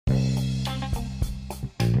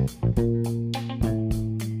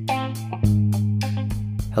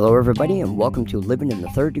Hello everybody and welcome to Living in the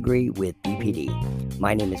Third Degree with BPD.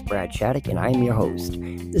 My name is Brad Shattuck and I am your host.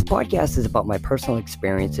 This podcast is about my personal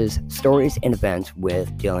experiences, stories, and events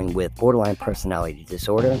with dealing with borderline personality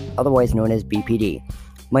disorder, otherwise known as BPD.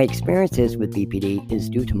 My experiences with BPD is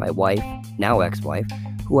due to my wife, now ex-wife,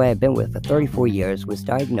 who I have been with for 34 years, was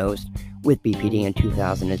diagnosed with BPD in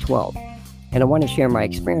 2012. And I want to share my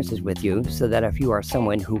experiences with you so that if you are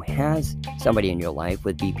someone who has somebody in your life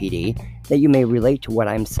with BPD, that you may relate to what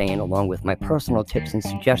I'm saying along with my personal tips and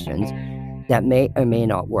suggestions that may or may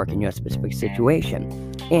not work in your specific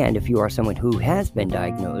situation. And if you are someone who has been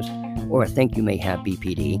diagnosed or think you may have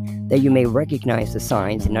BPD, that you may recognize the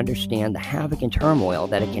signs and understand the havoc and turmoil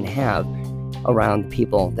that it can have around the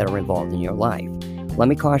people that are involved in your life. Let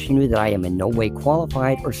me caution you that I am in no way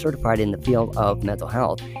qualified or certified in the field of mental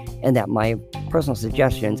health, and that my personal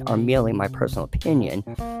suggestions are merely my personal opinion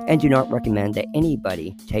and do not recommend that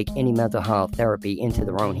anybody take any mental health therapy into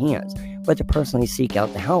their own hands, but to personally seek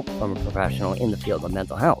out the help from a professional in the field of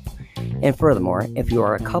mental health. And furthermore, if you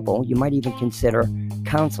are a couple, you might even consider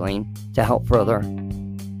counseling to help further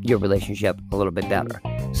your relationship a little bit better.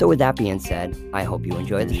 So with that being said, I hope you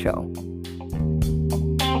enjoy the show.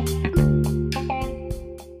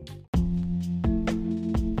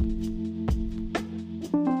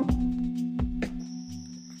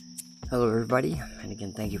 Hello everybody, and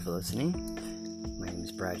again thank you for listening. My name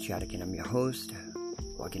is Brad Shattuck and I'm your host,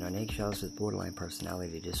 walking on eggshells with borderline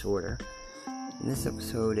personality disorder. And this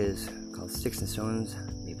episode is called Sticks and Stones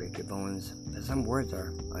May Break Your Bones, but some words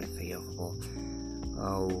are unforgivable.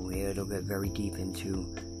 It'll get very deep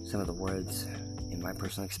into some of the words in my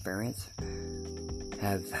personal experience.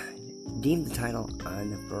 Have deemed the title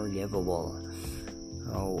unforgivable.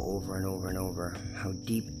 Over and over and over, how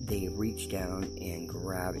deep they reach down and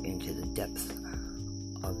grab into the depths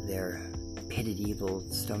of their pitted evil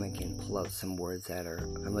stomach and pull out some words that are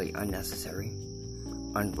really unnecessary,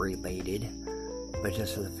 unrelated, but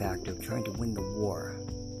just for the fact of trying to win the war.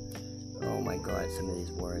 Oh my God, some of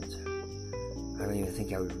these words. I don't even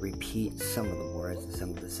think I would repeat some of the words and some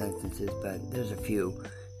of the sentences, but there's a few,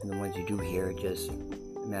 and the ones you do hear, just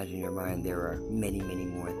imagine in your mind there are many, many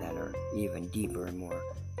more that are even deeper and more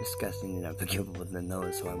disgusting and unforgivable than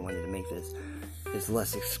those, so I wanted to make this as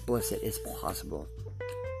less explicit as possible.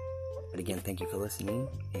 But again, thank you for listening,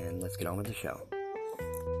 and let's get on with the show.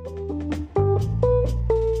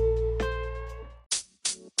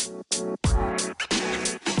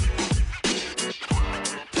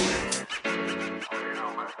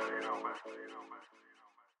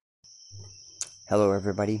 Hello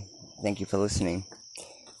everybody, thank you for listening.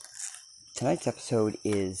 Tonight's episode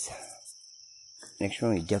is an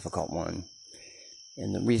extremely difficult one,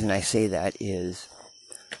 and the reason I say that is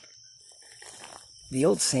the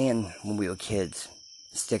old saying when we were kids,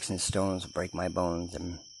 sticks and stones will break my bones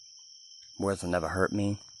and words will never hurt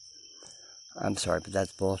me. I'm sorry, but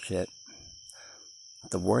that's bullshit.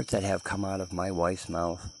 The words that have come out of my wife's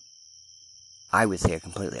mouth, I would say, are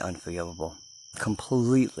completely unforgivable,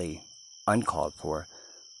 completely uncalled for,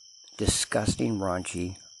 disgusting,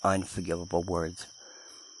 raunchy, unforgivable words.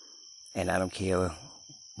 And I don't care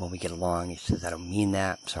when we get along, it's just I don't mean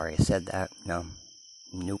that, sorry I said that, no,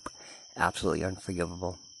 nope, absolutely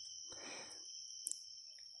unforgivable.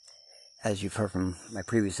 As you've heard from my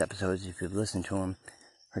previous episodes, if you've listened to them,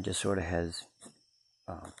 her disorder has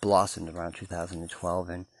blossomed around 2012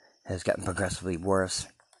 and has gotten progressively worse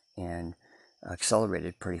and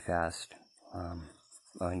accelerated pretty fast,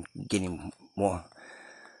 and getting more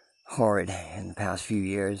horrid in the past few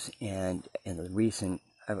years, and in the recent,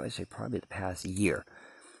 I would say probably the past year.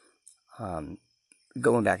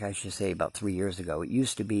 Going back, I should say, about 3 years ago, it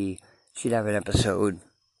used to be she'd have an episode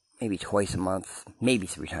maybe twice a month, maybe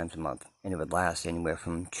 3 times a month, and it would last anywhere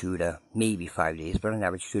from 2 to maybe 5 days, but on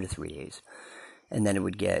average 2 to 3 days. And then it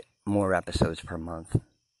would get more episodes per month.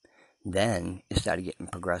 Then it started getting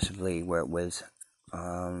progressively where it was,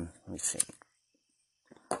 let me see,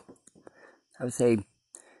 I would say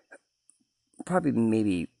probably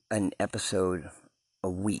maybe an episode a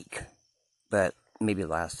week, but maybe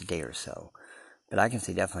last a day or so. But I can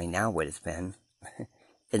say definitely now what it's been.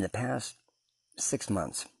 In the past 6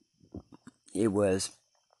 months, it was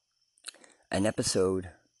an episode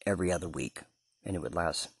every other week, and it would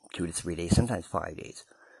last 2 to 3 days, sometimes 5 days.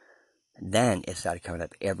 Then it started coming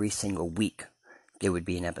up every single week. There would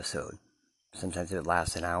be an episode. Sometimes it would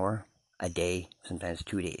last an hour, a day, sometimes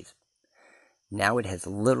 2 days. Now it has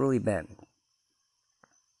literally been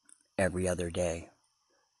every other day.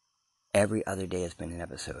 Every other day has been an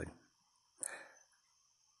episode.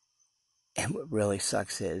 And what really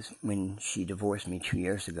sucks is when she divorced me 2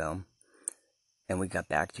 years ago and we got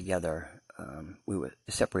back together, we were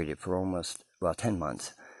separated for almost, 10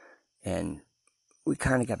 months. And we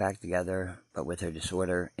kind of got back together, but with her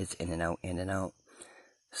disorder, it's in and out, in and out.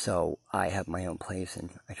 So I have my own place,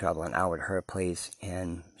 and I travel an hour to her place,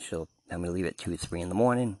 and she'll tell me to leave at 2, 3 in the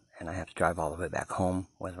morning, and I have to drive all the way back home,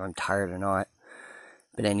 whether I'm tired or not.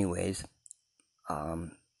 But anyways,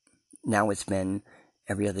 now it's been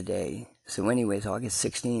every other day. So anyways, August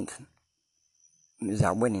 16th is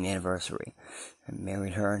our wedding anniversary. I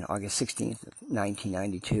married her on August 16th,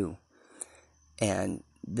 1992. And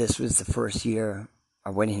this was the first year,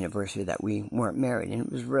 our wedding anniversary, that we weren't married, and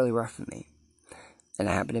it was really rough for me. And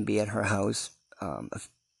I happened to be at her house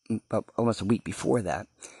almost a week before that,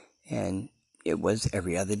 and it was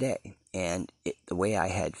every other day. And the way I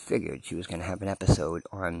had figured, she was going to have an episode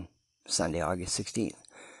on Sunday, August 16th.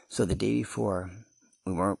 So the day before,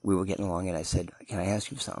 we were getting along, and I said, "Can I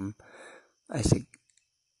ask you something?" I said,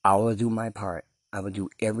 "I will do my part. I will do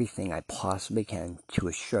everything I possibly can to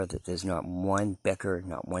assure that there's not one bicker,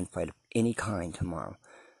 not one fight of any kind tomorrow.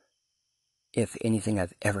 If anything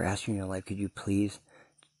I've ever asked you in your life, could you please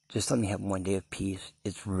just let me have one day of peace?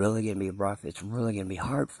 It's really going to be rough. It's really going to be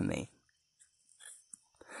hard for me."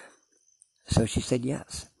 So she said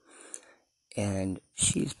yes. And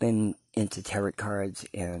she's been into tarot cards,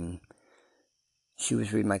 and she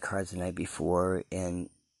was reading my cards the night before, and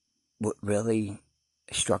what really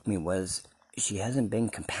struck me was she hasn't been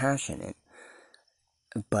compassionate,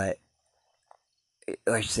 but,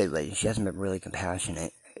 or I should say, lady, she hasn't been really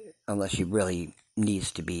compassionate unless she really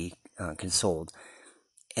needs to be consoled.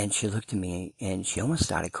 And she looked at me, and she almost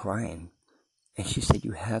started crying. And she said,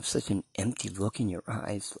 "You have such an empty look in your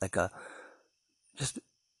eyes, like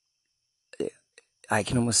I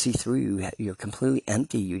can almost see through you. You're completely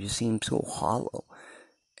empty. You just seem so hollow."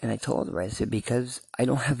 And I told her, I said, "Because I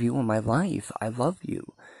don't have you in my life. I love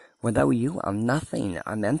you. Without you, I'm nothing.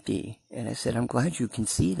 I'm empty." And I said, "I'm glad you can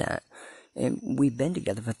see that." And we've been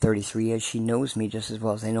together for 33 years. She knows me just as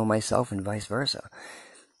well as I know myself, and vice versa.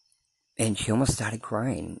 And she almost started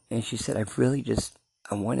crying. And she said, I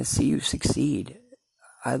want to see you succeed.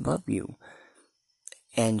 I love you."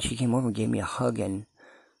 And she came over and gave me a hug, and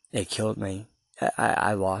it killed me.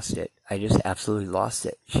 I lost it. I just absolutely lost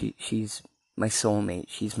it. She's my soulmate.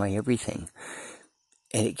 She's my everything.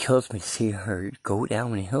 And it kills me to see her go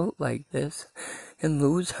downhill like this and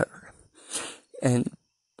lose her. And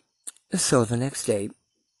so the next day,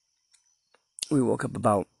 we woke up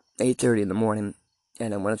about 8:30 in the morning,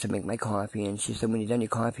 and I wanted to make my coffee, and she said, "When you're done your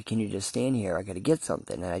coffee, can you just stand here? I got to get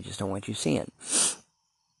something, and I just don't want you seeing."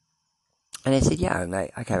 And I said, "Yeah," and I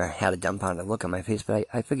kind of had a dumbfounded look on my face, but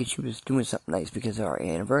I figured she was doing something nice because of our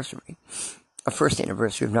anniversary. Our first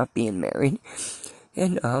anniversary of not being married.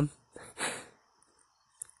 And,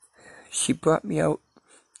 she brought me out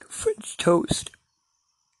French toast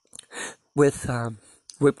with,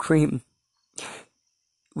 whipped cream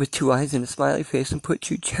with 2 eyes and a smiley face, and put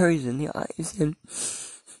 2 cherries in the eyes, and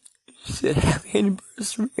she said, "Happy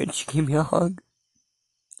anniversary," and she gave me a hug.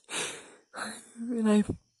 And I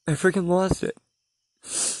freaking lost it.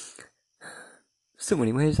 So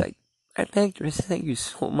anyways, I thanked her. I said, "Thank you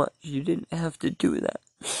so much. You didn't have to do that."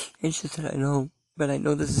 And she said, "I know, but I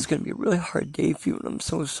know this is going to be a really hard day for you, and I'm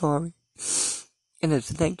so sorry." And I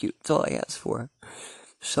said, "Thank you. That's all I asked for."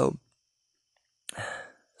 So,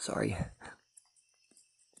 sorry.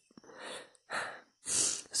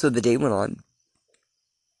 So the day went on,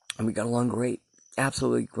 and we got along great.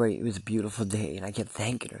 Absolutely great. It was a beautiful day, and I kept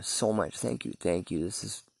thanking her so much. "Thank you, thank you.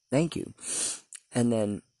 Thank you." And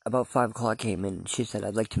then about 5 o'clock came in, and she said,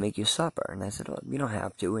 "I'd like to make you supper." And I said, "Oh, you don't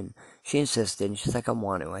have to." And she insisted, and she's like, "I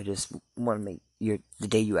want to. I just want to make the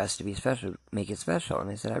day you asked to be special, make it special." And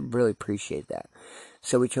I said, "I really appreciate that."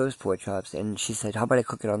 So we chose pork chops, and she said, "How about I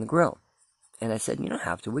cook it on the grill?" And I said, "You don't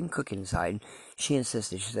have to. We can cook it inside." She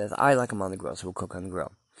insisted. She says, "I like them on the grill, so we'll cook on the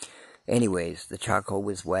grill." Anyways, the charcoal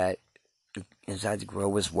was wet. Inside the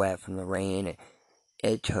grill was wet from the rain.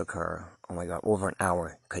 It took her, oh my God, over an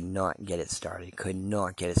hour. Could not get it started.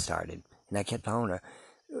 And I kept telling her,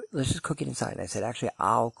 "Let's just cook it inside." And I said, "Actually,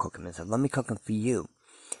 I'll cook them." I said, "Let me cook them for you."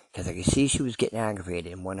 Because I could see she was getting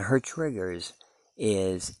aggravated. And one of her triggers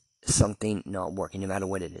is something not working, no matter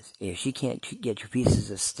what it is. If she can't get 2 pieces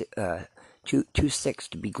of two sticks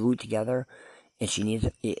to be glued together, and she needs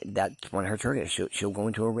that's one of her triggers. She'll go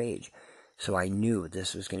into a rage. So I knew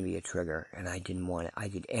this was going to be a trigger, and I didn't want it. I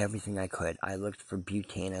did everything I could. I looked for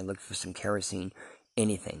butane. I looked for some kerosene,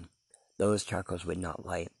 anything. Those charcoals would not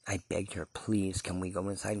light. I begged her, "Please, can we go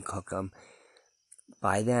inside and cook them?"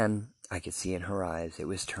 By then, I could see in her eyes it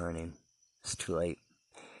was turning. It's too late.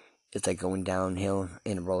 It's like going downhill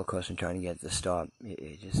in a roller coaster and trying to get it to stop.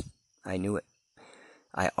 I knew it.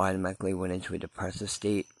 I automatically went into a depressive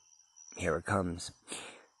state. Here it comes.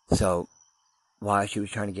 So, while she was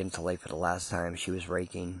trying to get into life for the last time, she was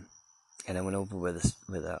raking, and I went over with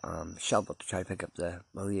a shovel to try to pick up the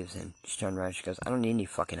leaves, and she turned around and she goes, "I don't need any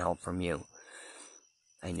fucking help from you."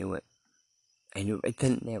 I knew it. I knew it right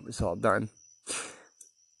then and there. It was all done.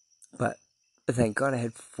 But thank God I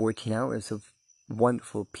had 14 hours of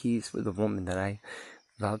wonderful peace with a woman that I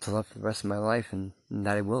vowed to love for the rest of my life, and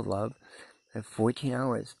that I will love. I had 14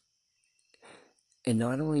 hours. And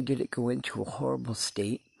not only did it go into a horrible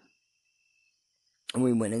state, and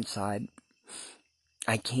we went inside,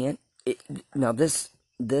 now this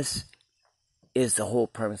is the whole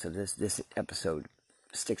premise of this episode.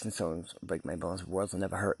 Sticks and stones break my bones, words will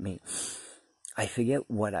never hurt me. I forget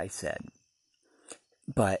what I said,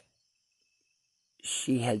 but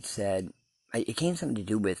she had said, it came something to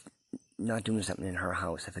do with not doing something in her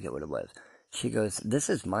house. I forget what it was. She goes, "This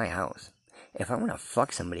is my house. If I want to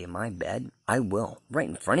fuck somebody in my bed, I will. Right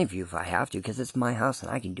in front of you if I have to, because it's my house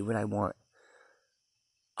and I can do what I want."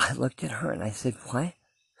 I looked at her and I said, "What?"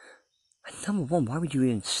 Number one, why would you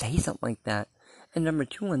even say something like that? And number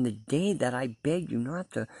two, on the day that I begged you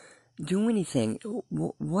not to do anything,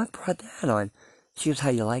 what brought that on? She goes, "How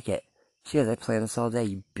you like it?" She goes, "I planned this all day.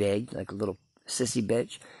 You begged like a little sissy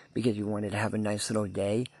bitch because you wanted to have a nice little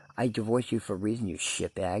day. I divorced you for a reason, you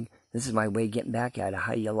shitbag. This is my way of getting back at it.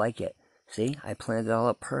 How do you like it? See, I planned it all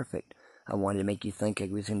up perfect. I wanted to make you think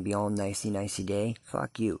it was going to be all nicey day.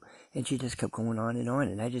 Fuck you." And she just kept going on,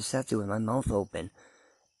 and I just sat there with my mouth open.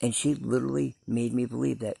 And she literally made me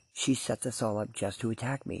believe that she set this all up just to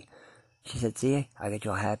attack me. She said, "See, I got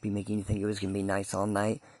you all happy, making you think it was going to be nice all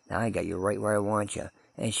night. Now I got you right where I want you."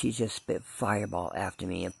 And she just spit fireball after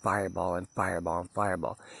me, and fireball, and fireball, and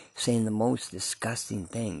fireball, saying the most disgusting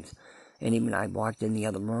things. And even I walked in the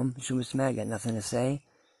other room, she was mad, got nothing to say.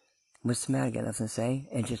 What's the matter, got nothing to say?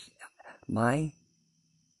 And just, my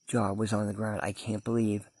jaw was on the ground. I can't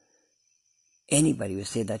believe anybody would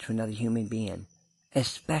say that to another human being.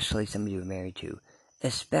 Especially somebody you're married to.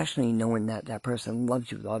 Especially knowing that that person loves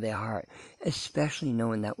you with all their heart. Especially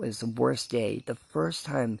knowing that was the worst day. The first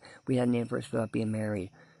time we had an anniversary without being married.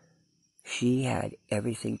 She had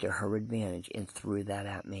everything to her advantage and threw that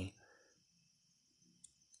at me.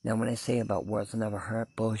 Now when I say about words will never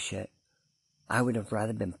hurt, bullshit. I would have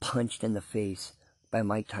rather been punched in the face by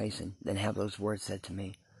Mike Tyson than have those words said to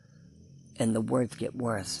me. And the words get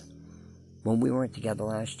worse. When we weren't together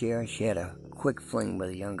last year, she had a quick fling with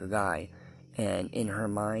a younger guy, and in her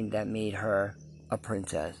mind, that made her a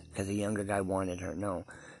princess, because the younger guy wanted her. No,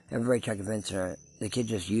 everybody tried to convince her, the kid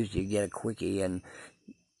just used you to get a quickie, and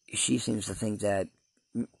she seems to think that,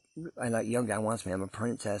 that young guy wants me, I'm a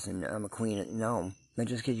princess, and I'm a queen. No, not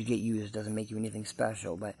just because you get used doesn't make you anything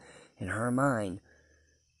special, but in her mind,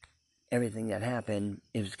 everything that happened,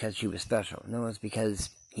 it was because she was special. No, it's because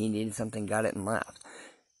he needed something, got it, and left.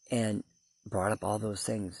 And brought up all those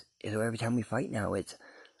things. So every time we fight now, it's,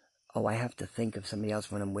 "Oh, I have to think of somebody else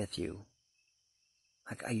when I'm with you."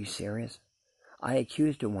 Like, are you serious? I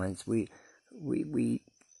accused her once. We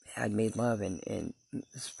had made love, and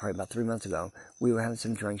this is probably about 3 months ago. We were having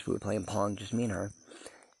some drinks. We were playing Pong, just me and her.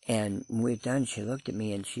 And when we were done, she looked at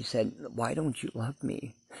me and she said, "Why don't you love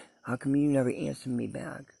me? How come you never answered me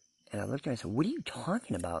back?" And I looked at her and I said, "What are you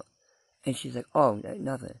talking about?" And she's like, "Oh,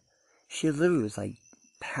 nothing." She literally was like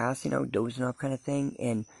passing out, dozing off kind of thing,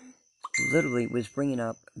 and literally was bringing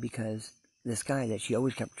up because this guy that she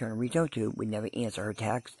always kept trying to reach out to would never answer her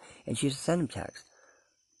text, and she used to send him texts.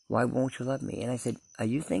 "Why won't you love me?" And I said, "Are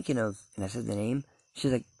you thinking of," and I said the name.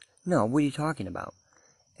 She's like, "No, what are you talking about?"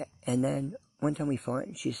 And then one time we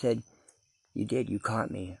fought, she said, "You did, you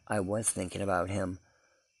caught me. I was thinking about him."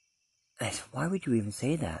 And I said, "Why would you even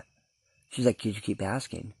say that?" She's like, "Could you keep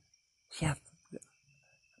asking?" "Yeah,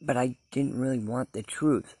 but I didn't really want the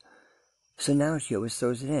truth." So now she always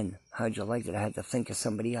throws it in. "How'd you like it? I had to think of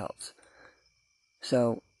somebody else."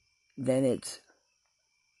 So then it's,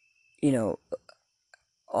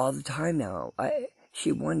 all the time now.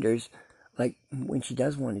 She wonders, like, when she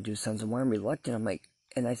does want to do something, why I'm reluctant. I'm like,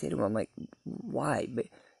 and I say to her, I'm like, "Why?" But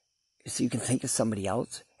so you can think of somebody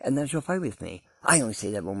else, and then she'll fight with me. I only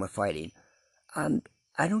say that when we're fighting.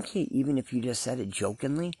 I don't care even if you just said it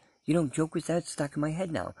jokingly. You don't joke with that. It's stuck in my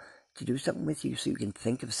head now. To do something with you so you can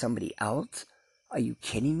think of somebody else? Are you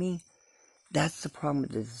kidding me? That's the problem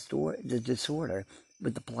with the disorder,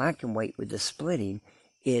 with the black and white, with the splitting,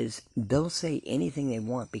 is they'll say anything they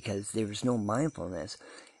want because there's no mindfulness.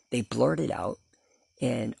 They blurt it out,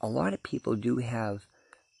 and a lot of people do have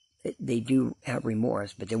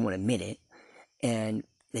remorse, but they won't admit it. And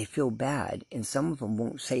they feel bad, and some of them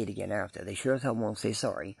won't say it again after. They sure as hell won't say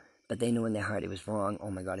sorry, but they know in their heart it was wrong.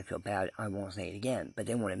 Oh my God, I feel bad. I won't say it again, but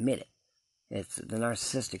they won't admit it. It's the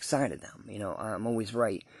narcissistic side of them. I'm always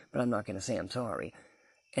right, but I'm not going to say I'm sorry.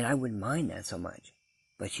 And I wouldn't mind that so much.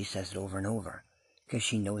 But she says it over and over because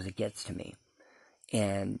she knows it gets to me.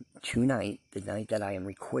 And tonight, the night that I am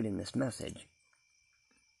recording this message,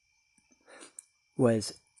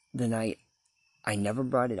 was the night I never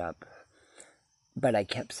brought it up, but I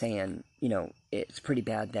kept saying, it's pretty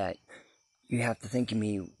bad that you have to think of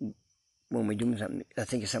me when we're doing something, I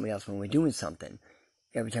think of somebody else when we're doing something.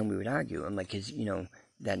 Every time we would argue, I'm like, because,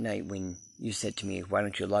 that night when you said to me, why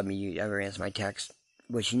don't you love me, you ever answer my text?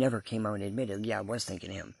 Well, she never came out and admitted, yeah, I was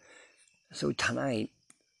thinking of him. So tonight,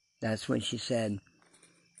 that's when she said,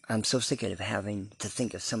 I'm so sick of having to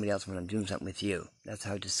think of somebody else when I'm doing something with you. That's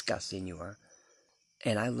how disgusting you are.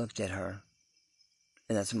 And I looked at her,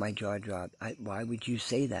 and that's when my jaw dropped. Why would you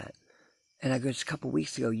say that? And I go, just a couple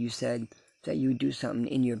weeks ago, you said that you would do something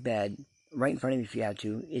in your bed, right in front of me if you had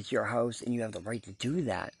to. It's your house, and you have the right to do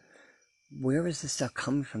that. Where is this stuff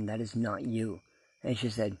coming from? That is not you. And she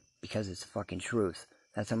said, because it's the fucking truth.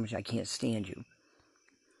 That's how much I can't stand you.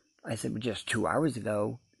 I said, but just 2 hours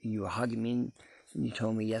ago, you were hugging me, and you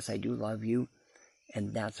told me, yes, I do love you.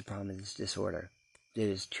 And that's the problem with this disorder.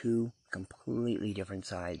 There's two completely different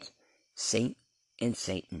sides. Saint and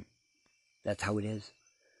Satan. That's how it is.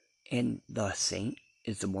 And the saint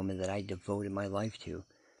is the woman that I devoted my life to.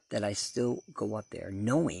 That I still go up there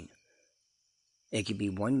knowing it could be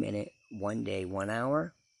 1 minute, 1 day, 1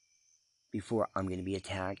 hour before I'm going to be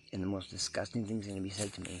attacked and the most disgusting things are going to be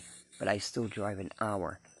said to me. But I still drive an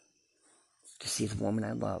hour to see the woman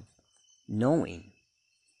I love, knowing.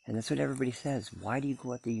 And that's what everybody says. Why do you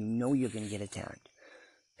go out there? You know you're going to get attacked.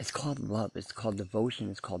 It's called love. It's called devotion.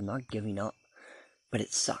 It's called not giving up. But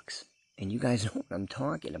it sucks. And you guys know what I'm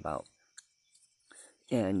talking about.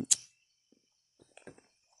 And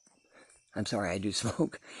I'm sorry, I do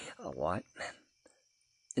smoke a lot.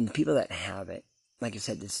 And the people that have it, like I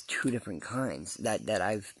said, there's two different kinds that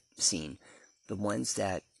I've seen. The ones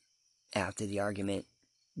that, after the argument,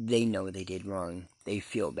 they know they did wrong. They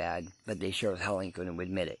feel bad, but they sure as hell ain't going to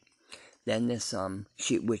admit it. Then this,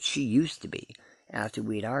 which she used to be, after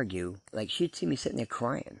we'd argue, like she'd see me sitting there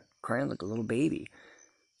crying like a little baby.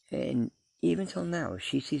 And even till now,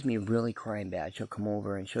 she sees me really crying bad. She'll come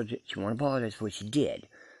over and she won't apologize for what she did,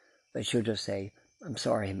 but she'll just say, I'm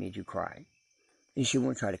sorry I made you cry. And she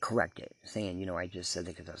won't try to correct it, saying, I just said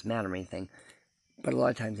that because I was mad or anything. But a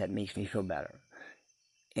lot of times that makes me feel better.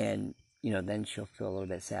 And, then she'll feel a little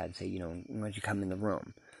bit sad and say, why don't you come in the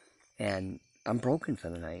room? And I'm broken for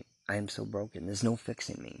the night. I am so broken. There's no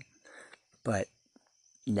fixing me. But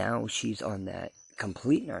now she's on that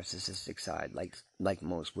complete narcissistic side, like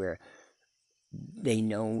most, where they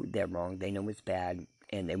know they're wrong, they know it's bad,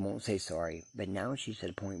 and they won't say sorry. But now she's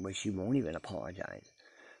at a point where she won't even apologize.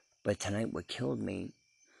 But tonight what killed me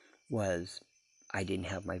was I didn't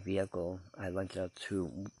have my vehicle. I lent it out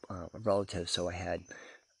to a relative, so I had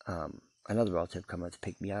another relative come up to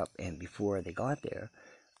pick me up. And before they got there,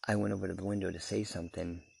 I went over to the window to say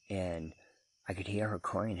something, and I could hear her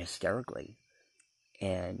crying hysterically.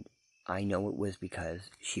 And I know it was because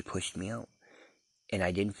she pushed me out. And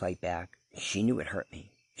I didn't fight back. She knew it hurt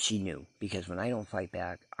me. She knew. Because when I don't fight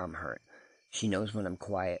back, I'm hurt. She knows when I'm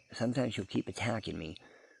quiet. Sometimes she'll keep attacking me,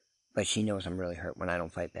 but she knows I'm really hurt when I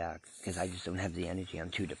don't fight back. Because I just don't have the energy. I'm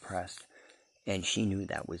too depressed. And she knew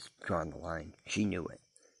that was drawing the line. She knew it.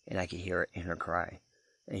 And I could hear it in her cry.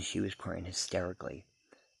 And she was crying hysterically.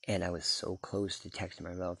 And I was so close to texting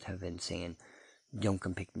my relative and saying, don't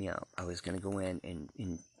come pick me up. I was going to go in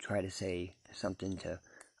and try to say something to,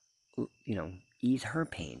 ease her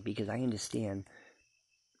pain. Because I understand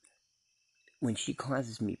when she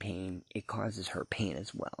causes me pain, it causes her pain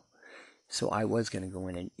as well. So I was going to go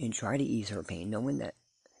in and try to ease her pain, knowing that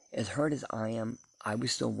as hurt as I am, I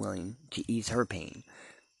was still willing to ease her pain.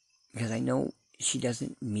 Because I know she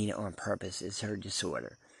doesn't mean it on purpose. It's her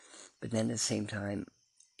disorder. But then at the same time,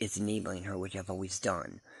 it's enabling her, which I've always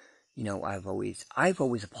done. I've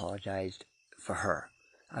always apologized for her.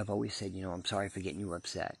 I've always said, I'm sorry for getting you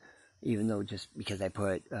upset. Even though just because I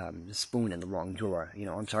put the spoon in the wrong drawer,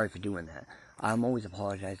 I'm sorry for doing that. I'm always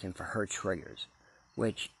apologizing for her triggers.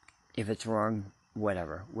 Which, if it's wrong,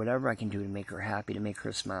 whatever. Whatever I can do to make her happy, to make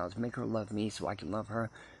her smile, to make her love me so I can love her.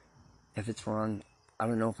 If it's wrong, I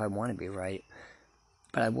don't know if I want to be right.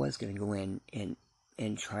 But I was going to go in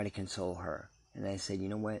and try to console her. And I said, you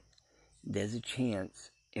know what? There's a chance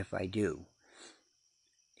if I do,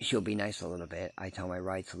 she'll be nice a little bit. I tell my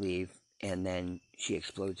ride to leave, and then she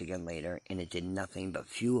explodes again later, and it did nothing but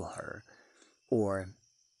fuel her. Or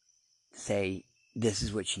say this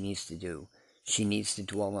is what she needs to do. She needs to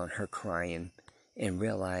dwell on her crying and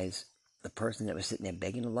realize the person that was sitting there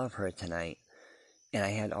begging to love her tonight. And I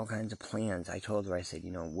had all kinds of plans. I told her, I said,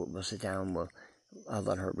 we'll sit down, I'll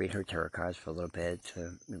let her read her tarot cards for a little bit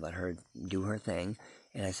to let her do her thing.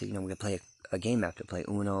 And I said, we're going to play a game after, play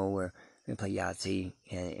Uno, or we're going to play Yahtzee,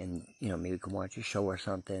 and maybe we can watch a show or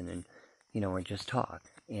something, and, or just talk.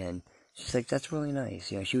 And she's like, that's really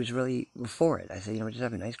nice. She was really for it. I said, just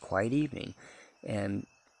have a nice quiet evening. And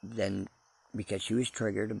then, because she was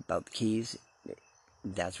triggered about the keys,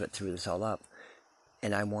 that's what threw this all up.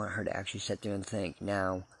 And I want her to actually sit there and think,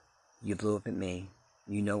 now, you blew up at me.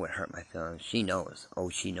 You know what hurt my feelings. She knows. Oh,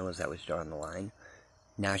 she knows that was drawing the line.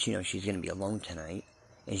 Now she knows she's going to be alone tonight.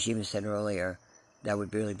 And she even said earlier that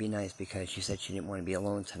would really be nice, because she said she didn't want to be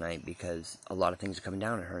alone tonight because a lot of things are coming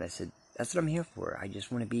down on her. And I said, that's what I'm here for. I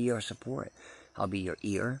just want to be your support. I'll be your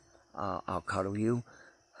ear. I'll cuddle you.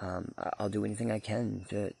 I'll do anything I can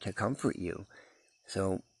to comfort you.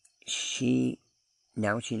 So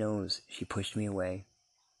now she knows she pushed me away.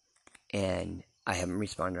 And I haven't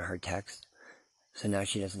responded to her text. So now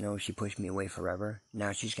she doesn't know she pushed me away forever.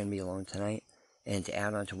 Now she's going to be alone tonight. And to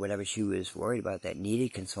add on to whatever she was worried about that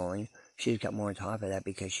needed consoling, she's got more on top of that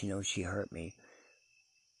because she knows she hurt me.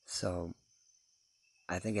 So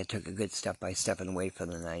I think I took a good step by stepping away for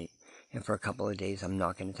the night. And for a couple of days, I'm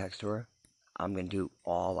not going to text her. I'm going to do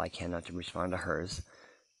all I can not to respond to hers.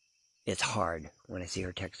 It's hard when I see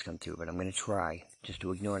her text come through, but I'm going to try just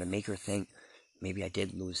to ignore it and make her think maybe I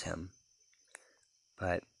did lose him.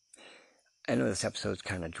 But I know this episode's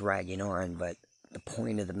kind of dragging on, but the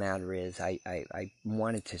point of the matter is I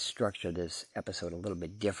wanted to structure this episode a little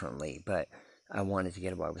bit differently, but I wanted to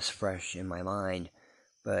get what was fresh in my mind.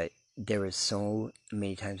 But there is so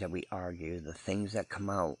many times that we argue, the things that come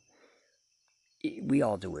out, we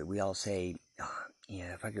all do it. We all say, oh,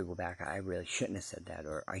 if I could go back, I really shouldn't have said that,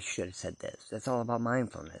 or I should have said this. That's all about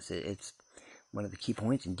mindfulness. It's one of the key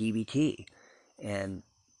points in DBT. And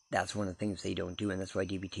that's one of the things they don't do, and that's why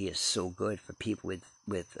DBT is so good for people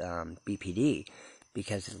with BPD,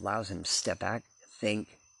 because it allows them to step back,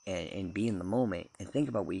 think, and be in the moment, and think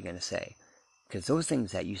about what you're going to say. Because those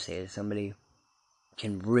things that you say to somebody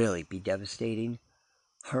can really be devastating,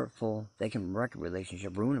 hurtful. They can wreck a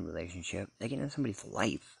relationship, ruin a relationship. They can end somebody's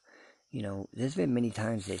life. There's been many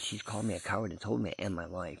times that she's called me a coward and told me to end my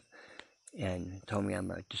life. And told me I'm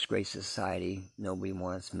a disgrace to society. Nobody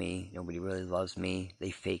wants me. Nobody really loves me. They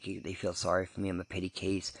fake it. They feel sorry for me. I'm a pity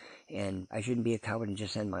case. And I shouldn't be a coward and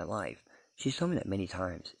just end my life. She's told me that many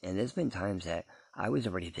times. And there's been times that I was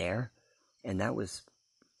already there. And that was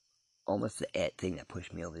almost the thing that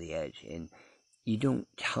pushed me over the edge. And you don't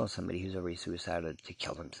tell somebody who's already suicidal to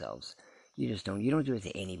kill themselves. You just don't. You don't do it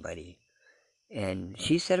to anybody. And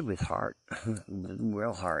she said it with heart.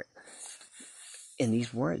 Real heart. And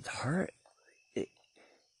these words hurt.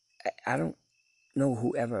 I don't know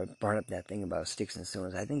whoever brought up that thing about sticks and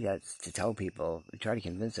stones. I think that's to tell people, try to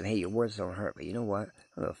convince them, hey, your words don't hurt. But you know what?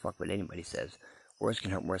 I don't give a fuck what anybody says. Words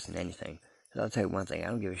can hurt worse than anything. So I'll tell you one thing. I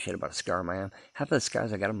don't give a shit about a scar on my arm. Half of the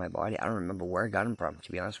scars I got on my body, I don't remember where I got them from,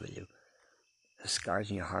 to be honest with you. The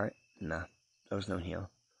scars in your heart? Nah. Those don't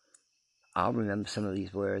heal. I'll remember some of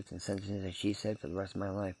these words and sentences that she said for the rest of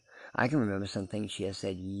my life. I can remember some things she has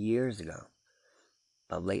said years ago.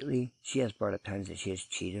 But lately, she has brought up times that she has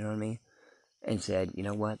cheated on me and said, you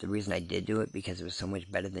know what, the reason I did do it because it was so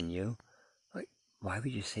much better than you. Like, why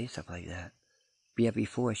would you say stuff like that? But yet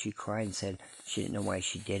before, she cried and said she didn't know why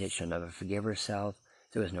she did it. She'll never forgive herself.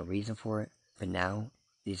 There was no reason for it. But now,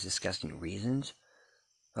 these disgusting reasons?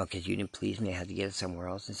 Oh, because you didn't please me, I had to get it somewhere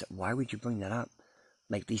else. And said, why would you bring that up?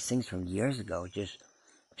 Like these things from years ago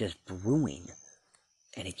just brewing.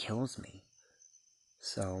 And it kills me.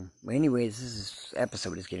 So, anyways, this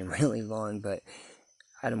episode is getting really long, but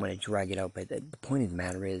I don't want to drag it out. But the point of the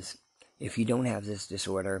matter is, if you don't have this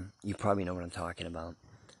disorder, you probably know what I'm talking about.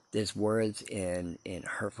 There's words and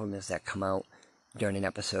hurtfulness that come out during an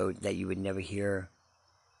episode that you would never hear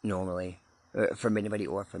normally from anybody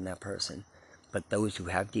or from that person. But those who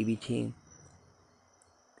have DBT,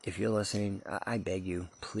 if you're listening, I beg you,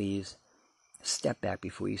 please step back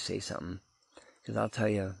before you say something. Because I'll tell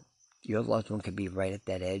you, your loved one could be right at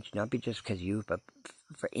that edge, not just because you, but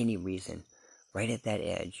for any reason, right at that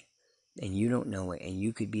edge, and you don't know it, and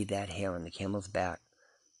you could be that hair on the camel's back.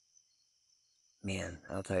 Man,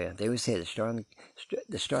 I'll tell you, they always say the straw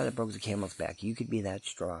that broke the camel's back, you could be that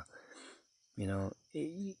straw.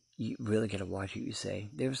 You really got to watch what you say.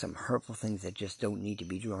 There are some hurtful things that just don't need to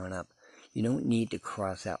be drawn up. You don't need to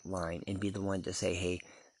cross that line and be the one to say, hey,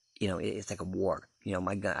 it's like a war.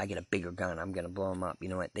 My gun, I get a bigger gun, I'm going to blow them up. You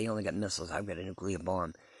know what? They only got missiles, I've got a nuclear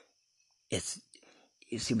bomb. it's,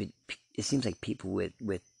 you see, it seems like people with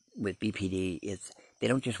BPD, they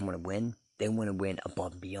don't just want to win, they want to win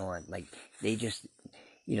above and beyond. Like, they just,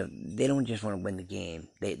 they don't just want to win the game,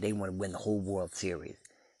 they want to win the whole World Series.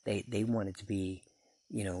 They want it to be,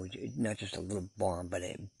 not just a little bomb, but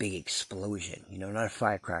a big explosion, not a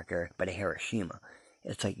firecracker, but a Hiroshima.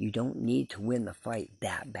 It's like, you don't need to win the fight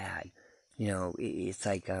that bad. It's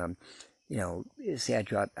like, say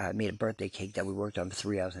I made a birthday cake that we worked on for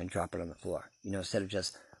 3 hours and I drop it on the floor. Instead of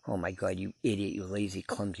just, oh my God, you idiot, you lazy,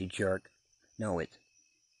 clumsy jerk. No, it's,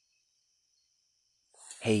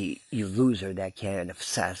 hey, you loser that can't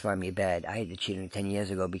satisfy me bed. I had to cheat on you 10 years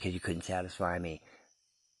ago because you couldn't satisfy me.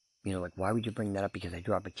 Like, why would you bring that up because I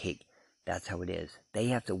dropped a cake? That's how it is. They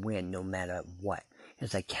have to win no matter what.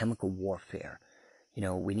 It's like chemical warfare.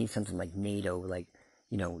 We need something like NATO, like,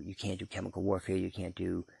 you can't do chemical warfare, you can't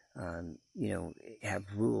do, have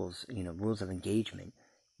rules, rules of engagement.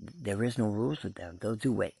 There is no rules with them. They'll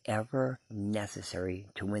do whatever necessary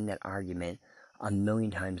to win that argument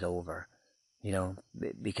 1,000,000 times over.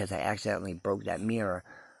 Because I accidentally broke that mirror,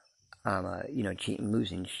 cheating,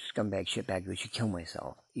 losing, scumbag, shitbag, who should kill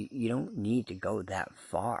myself. You don't need to go that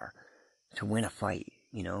far to win a fight.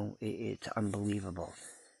 It's unbelievable.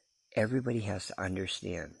 Everybody has to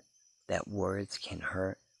understand that words can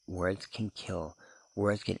hurt, words can kill,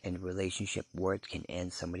 words can end a relationship, words can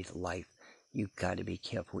end somebody's life. You've got to be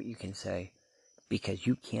careful what you can say, because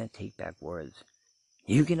you can't take back words.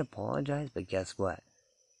 You can apologize, but guess what?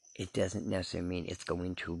 It doesn't necessarily mean it's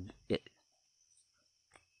going to...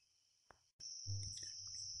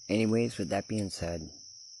 Anyways, with that being said,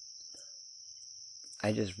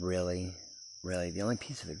 I just really, the only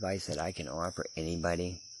piece of advice that I can offer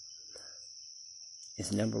anybody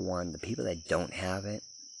is, number one, the people that don't have it.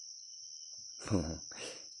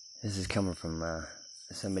 This is coming from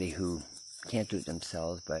somebody who can't do it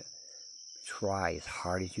themselves, but try as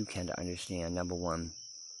hard as you can to understand, number one,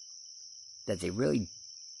 that they really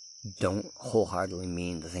don't wholeheartedly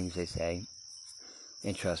mean the things they say.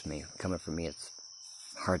 And trust me, coming from me, it's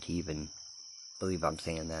hard to even believe I'm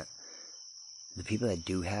saying that. The people that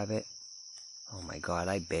do have it, oh my God,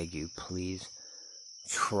 I beg you, please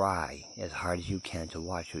try as hard as you can to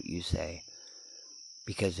watch what you say.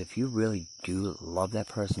 Because if you really do love that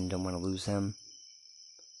person and don't want to lose them,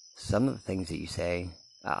 some of the things that you say,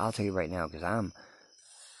 I'll tell you right now, because I'm,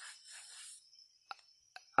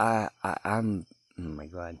 oh my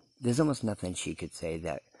God, there's almost nothing she could say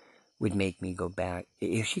that would make me go back.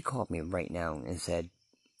 If she called me right now and said,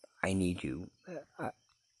 I need you,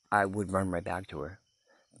 I would run right back to her.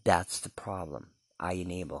 That's the problem. I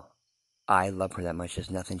enable. I love her that much.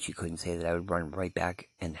 There's nothing she couldn't say that I would run right back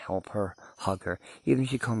and help her, hug her. Even if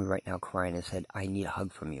she called me right now crying and said, I need a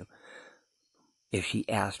hug from you. If she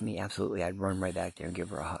asked me, absolutely, I'd run right back there and give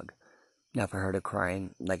her a hug. Now, for her to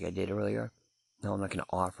crying like I did earlier, no, I'm not going to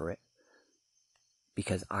offer it.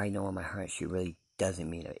 Because I know in my heart she really doesn't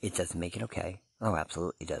mean it. It doesn't make it okay. Oh,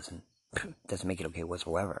 absolutely doesn't. Doesn't make it okay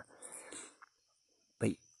whatsoever.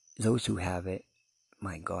 But those who have it,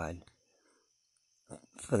 my God,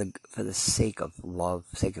 for the sake of love,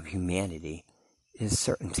 sake of humanity, there's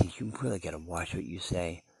certain things you really got to watch what you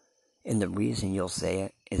say. And the reason you'll say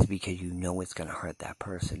it is because you know it's going to hurt that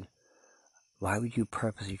person. Why would you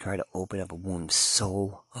purposely try to open up a wound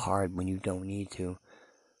so hard when you don't need to?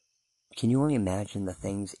 Can you only imagine the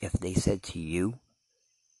things if they said to you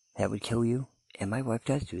that would kill you? And my wife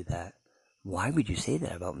does do that. Why would you say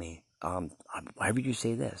that about me? Why would you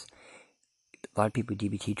say this? A lot of people with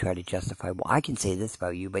DBT try to justify, well, I can say this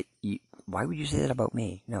about you, but why would you say that about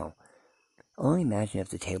me? No. Only imagine if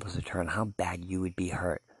the tables were turned, how bad you would be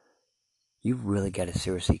hurt. You've really got to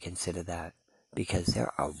seriously consider that, because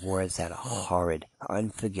there are words that are horrid,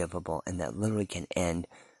 unforgivable, and that literally can end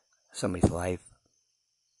somebody's life.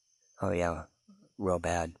 Oh yeah, real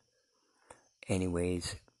bad.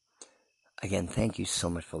 Anyways, again, thank you so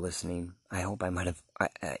much for listening. I hope I might have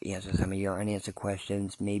answered some of your unanswered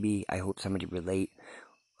questions. Maybe I hope somebody relate,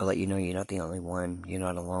 or let you know you're not the only one, you're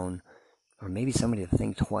not alone, or maybe somebody to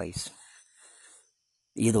think twice.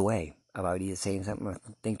 Either way, about either saying something or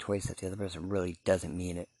think twice that the other person really doesn't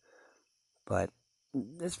mean it. But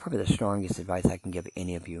that's probably the strongest advice I can give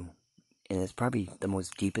any of you. And it's probably the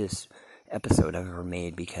most deepest episode I've ever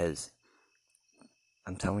made, because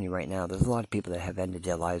I'm telling you right now, there's a lot of people that have ended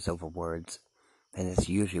their lives over words. And it's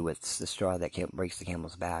usually what's the straw that breaks the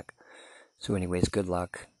camel's back. So anyways, good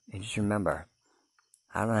luck. And just remember,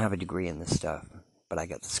 I don't have a degree in this stuff, but I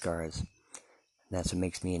got the scars. And that's what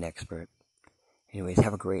makes me an expert. Anyways,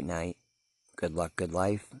 have a great night. Good luck, good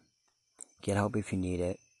life. Get help if you need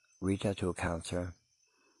it. Reach out to a counselor.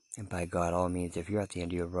 And by God, all means, if you're at the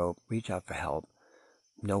end of your rope, reach out for help.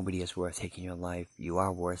 Nobody is worth taking your life. You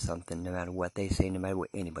are worth something, no matter what they say, no matter what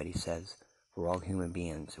anybody says. We're all human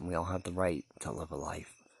beings, and we all have the right to live a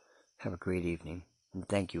life. Have a great evening, and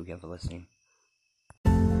thank you again for listening.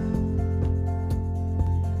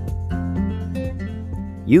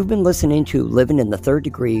 You've been listening to Living in the Third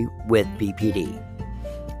Degree with BPD.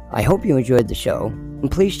 I hope you enjoyed the show,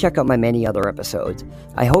 and please check out my many other episodes.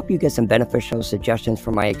 I hope you get some beneficial suggestions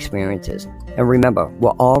from my experiences. And remember,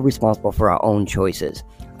 we're all responsible for our own choices.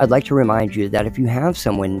 I'd like to remind you that if you have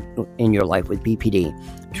someone in your life with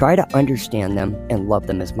BPD, try to understand them and love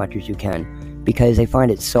them as much as you can, because they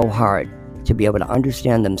find it so hard to be able to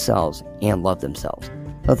understand themselves and love themselves.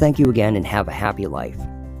 So thank you again, and have a happy life.